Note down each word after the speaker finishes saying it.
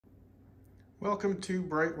Welcome to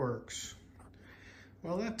BreitWerks.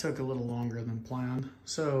 Well, that took a little longer than planned.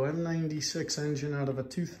 So M96 engine out of a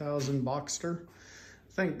 2000 Boxster.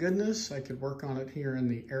 Thank goodness I could work on it here in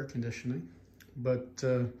the air conditioning. But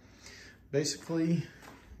basically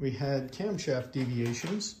we had camshaft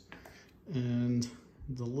deviations and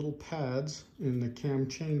the little pads in the cam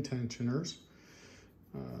chain tensioners.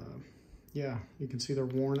 Yeah, you can see they're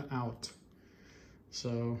worn out.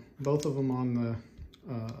 So both of them on the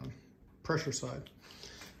pressure side.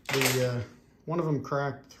 The one of them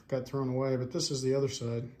cracked, got thrown away, but this is the other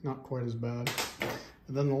side, not quite as bad.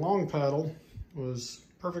 And then the long paddle was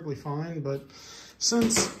perfectly fine, but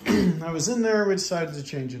since I was in there, we decided to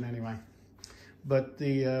change it anyway. But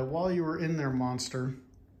the while you were in there, monster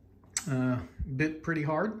bit pretty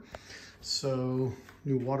hard. So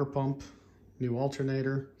new water pump, new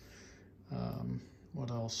alternator.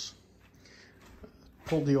 What else?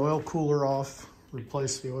 Pulled the oil cooler off,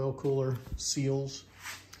 replaced the oil cooler seals,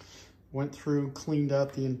 went through, cleaned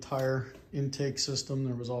out the entire intake system.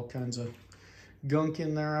 There was all kinds of gunk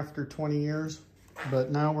in there after 20 years.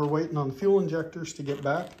 But now we're waiting on the fuel injectors to get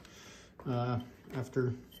back.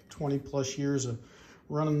 After 20 plus years of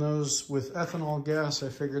running those with ethanol gas, I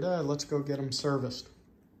figured, let's go get them serviced.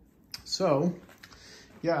 So,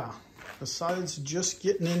 yeah, besides just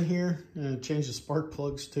getting in here, change the spark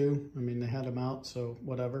plugs too. I mean, they had them out, so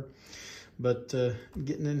whatever. But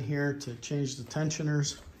getting in here to change the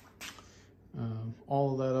tensioners,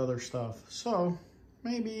 all of that other stuff. So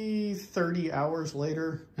maybe 30 hours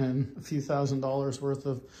later and a few $1,000s worth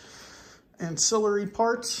of ancillary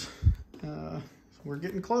parts, we're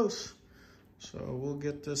getting close. So we'll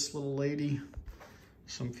get this little lady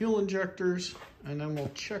some fuel injectors, and then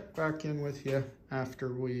we'll check back in with you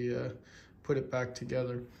after we put it back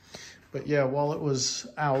together. But yeah, while it was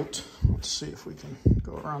out, let's see if we can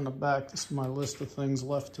go around the back. This is my list of things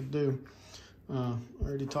left to do. I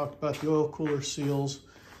already talked about the oil cooler seals.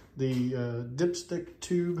 The dipstick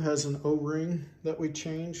tube has an O-ring that we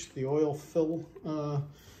changed. The oil fill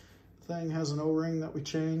thing has an O-ring that we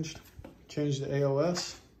changed. Changed the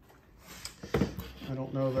AOS. I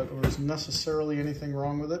don't know that there was necessarily anything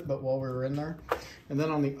wrong with it, but while we were in there. And then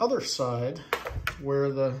on the other side,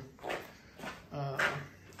 where the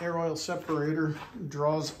air oil separator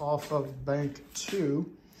draws off of bank 2,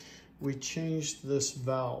 we changed this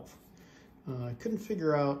valve. I couldn't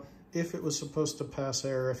figure out if it was supposed to pass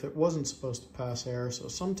air, if it wasn't supposed to pass air. So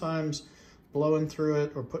sometimes blowing through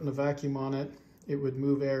it or putting a vacuum on it, it would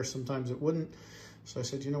move air, sometimes it wouldn't. So I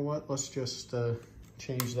said, you know what, let's just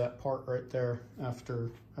change that part right there after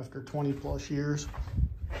 20 plus years.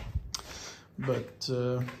 But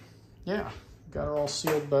yeah, got her all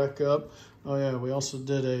sealed back up. Oh yeah, we also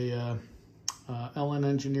did a LN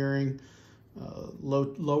Engineering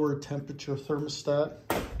lower temperature thermostat.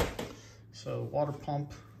 So water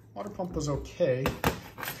pump was okay.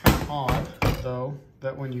 Kind of odd though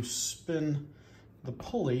that when you spin the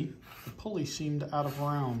pulley seemed out of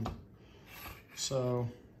round. So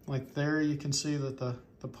like there you can see that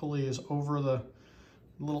the pulley is over the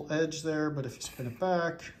little edge there, but if you spin it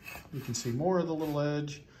back, you can see more of the little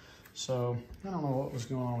edge. So I don't know what was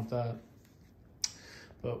going on with that.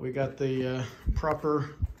 But we got the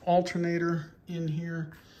proper alternator in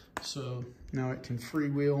here. So now it can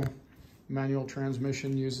freewheel. Manual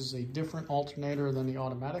transmission uses a different alternator than the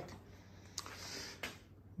automatic.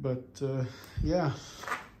 But yeah,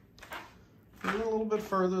 we went a little bit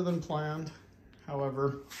further than planned.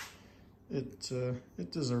 However, it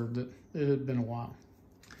deserved it. It had been a while.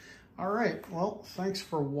 All right, well, thanks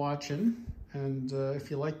for watching. And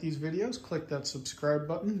if you like these videos, click that subscribe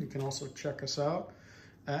button. You can also check us out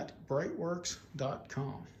at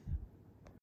BreitWerks.com.